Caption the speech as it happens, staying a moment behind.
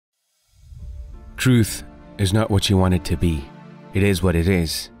Truth is not what you want it to be. It is what it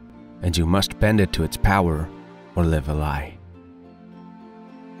is, and you must bend it to its power or live a lie.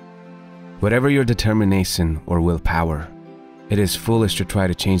 Whatever your determination or willpower, it is foolish to try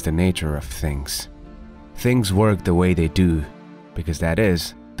to change the nature of things. Things work the way they do because that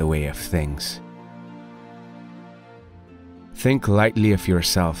is the way of things. Think lightly of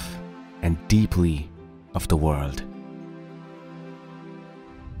yourself and deeply of the world.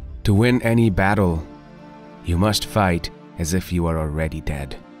 To win any battle, you must fight as if you are already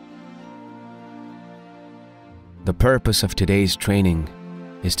dead. The purpose of today's training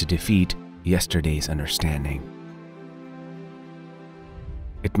is to defeat yesterday's understanding.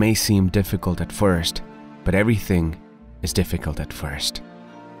 It may seem difficult at first, but everything is difficult at first.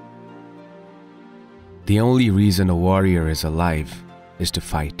 The only reason a warrior is alive is to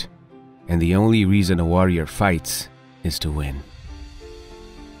fight, and the only reason a warrior fights is to win.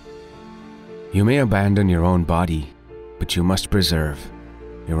 You may abandon your own body, but you must preserve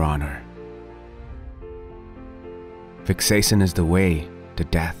your honor. Fixation is the way to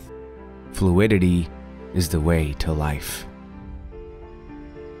death. Fluidity is the way to life.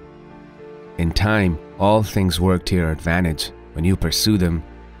 In time, all things work to your advantage when you pursue them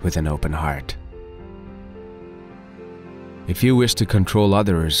with an open heart. If you wish to control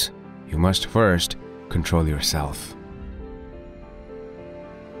others, you must first control yourself.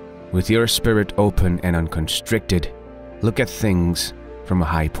 With your spirit open and unconstricted, look at things from a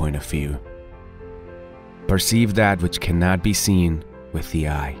high point of view. Perceive that which cannot be seen with the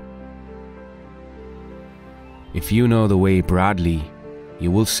eye. If you know the way broadly,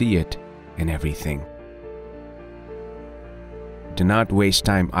 you will see it in everything. Do not waste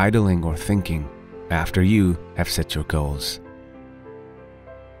time idling or thinking after you have set your goals.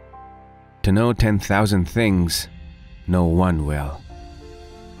 To know 10,000 things, no one will.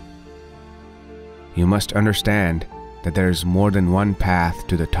 You must understand that there is more than one path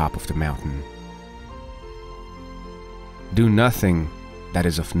to the top of the mountain. Do nothing that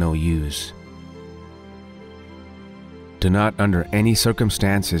is of no use. Do not under any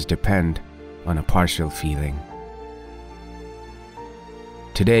circumstances depend on a partial feeling.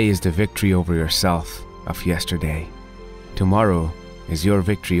 Today is the victory over yourself of yesterday. Tomorrow is your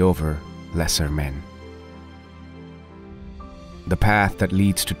victory over lesser men. The path that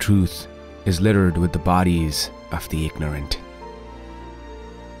leads to truth is littered with the bodies of the ignorant.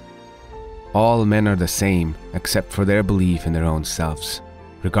 All men are the same except for their belief in their own selves,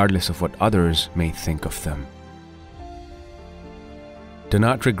 regardless of what others may think of them. Do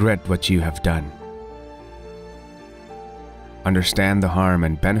not regret what you have done. Understand the harm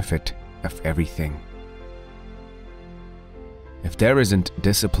and benefit of everything. If there isn't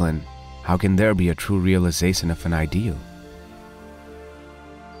discipline, how can there be a true realization of an ideal?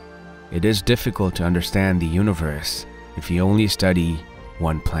 It is difficult to understand the universe if you only study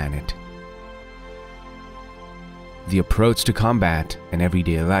one planet. The approach to combat and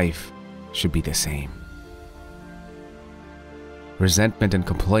everyday life should be the same. Resentment and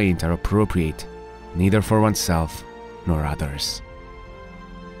complaint are appropriate neither for oneself nor others.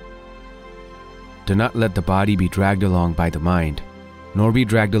 Do not let the body be dragged along by the mind, nor be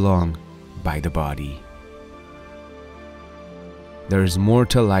dragged along by the body. There is more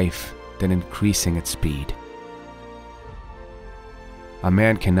to life than increasing its speed. A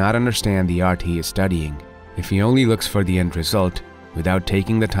man cannot understand the art he is studying if he only looks for the end result without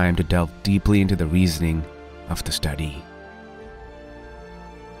taking the time to delve deeply into the reasoning of the study.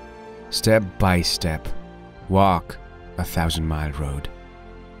 Step by step, walk a 1,000-mile road.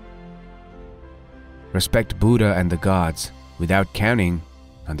 Respect Buddha and the gods without counting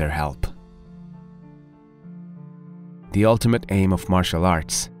on their help. The ultimate aim of martial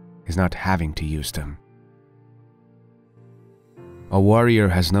arts is not having to use them. A warrior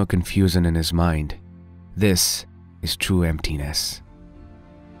has no confusion in his mind. This is true emptiness.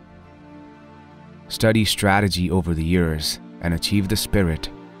 Study strategy over the years and achieve the spirit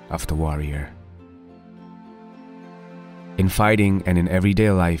of the warrior. In fighting and in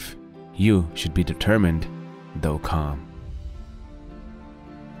everyday life, you should be determined, though calm.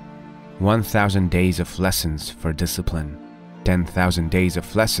 1,000 days of lessons for discipline, 10,000 days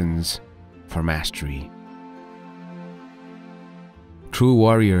of lessons for mastery. True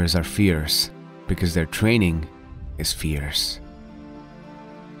warriors are fierce because their training is fierce.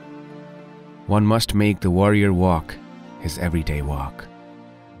 One must make the warrior walk his everyday walk.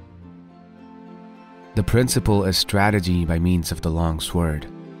 The principle is strategy by means of the long sword.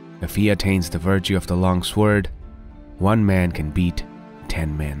 If he attains the virtue of the long sword, one man can beat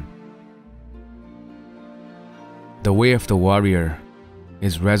 10 men. The way of the warrior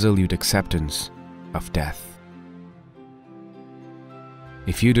is resolute acceptance of death.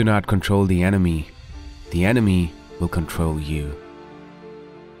 If you do not control the enemy will control you.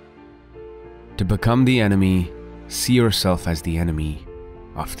 To become the enemy, see yourself as the enemy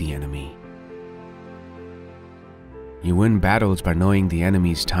of the enemy. You win battles by knowing the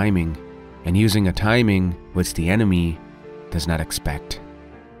enemy's timing and using a timing which the enemy does not expect.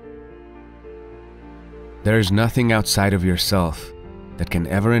 There is nothing outside of yourself that can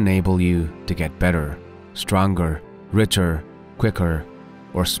ever enable you to get better, stronger, richer, quicker,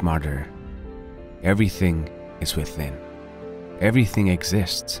 or smarter. Everything is within. Everything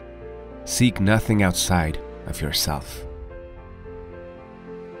exists. Seek nothing outside of yourself.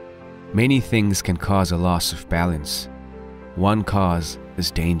 Many things can cause a loss of balance. One cause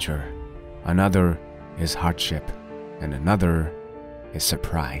is danger, another is hardship, and another is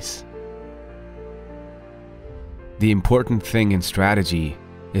surprise. The important thing in strategy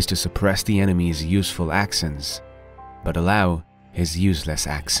is to suppress the enemy's useful actions, but allow his useless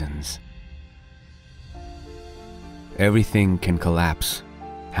actions. Everything can collapse.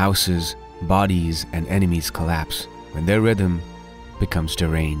 Houses, bodies, and enemies collapse when their rhythm becomes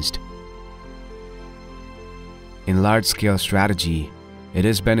deranged. In large-scale strategy, it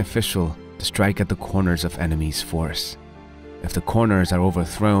is beneficial to strike at the corners of enemy's force. If the corners are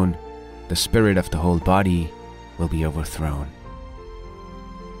overthrown, the spirit of the whole body will be overthrown.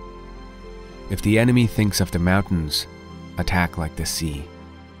 If the enemy thinks of the mountains, attack like the sea.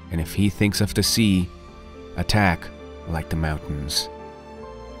 And if he thinks of the sea, attack like the mountains.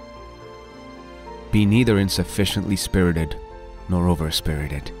 Be neither insufficiently spirited nor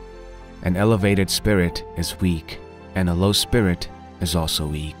over-spirited. An elevated spirit is weak, and a low spirit is also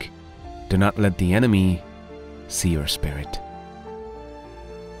weak. Do not let the enemy see your spirit.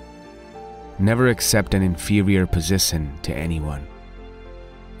 Never accept an inferior position to anyone.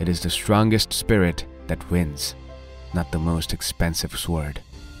 It is the strongest spirit that wins, not the most expensive sword.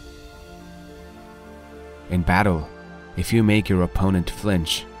 In battle, if you make your opponent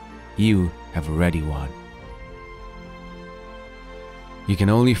flinch, you have already won. You can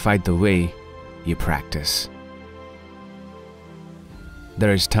only fight the way you practice.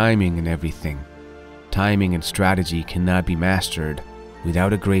 There is timing in everything. Timing and strategy cannot be mastered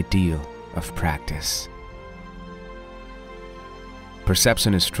without a great deal of practice.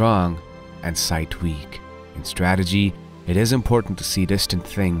 Perception is strong and sight weak. In strategy, it is important to see distant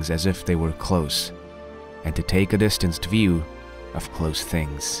things as if they were close, and to take a distanced view of close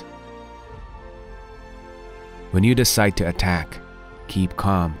things. When you decide to attack, keep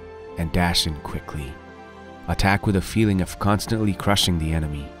calm and dash in quickly. Attack with a feeling of constantly crushing the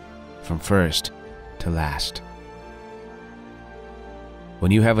enemy, from first to last.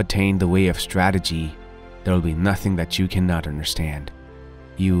 When you have attained the way of strategy, there will be nothing that you cannot understand.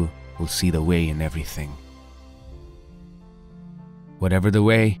 You will see the way in everything. Whatever the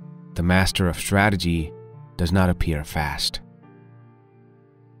way, the master of strategy does not appear fast.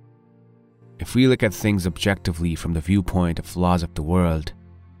 If we look at things objectively from the viewpoint of laws of the world,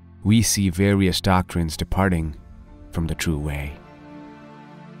 we see various doctrines departing from the true way.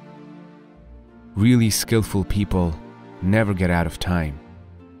 Really skillful people never get out of time,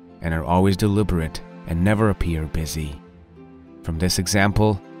 and are always deliberate and never appear busy. From this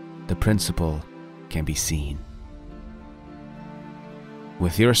example, the principle can be seen.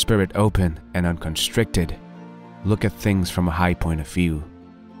 With your spirit open and unconstricted, look at things from a high point of view.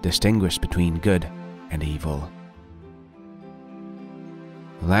 Distinguish between good and evil.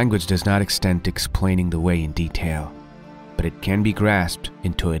 Language does not extend to explaining the way in detail, but it can be grasped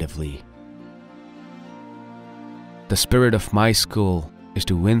intuitively. The spirit of my school is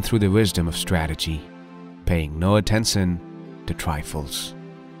to win through the wisdom of strategy, paying no attention to trifles.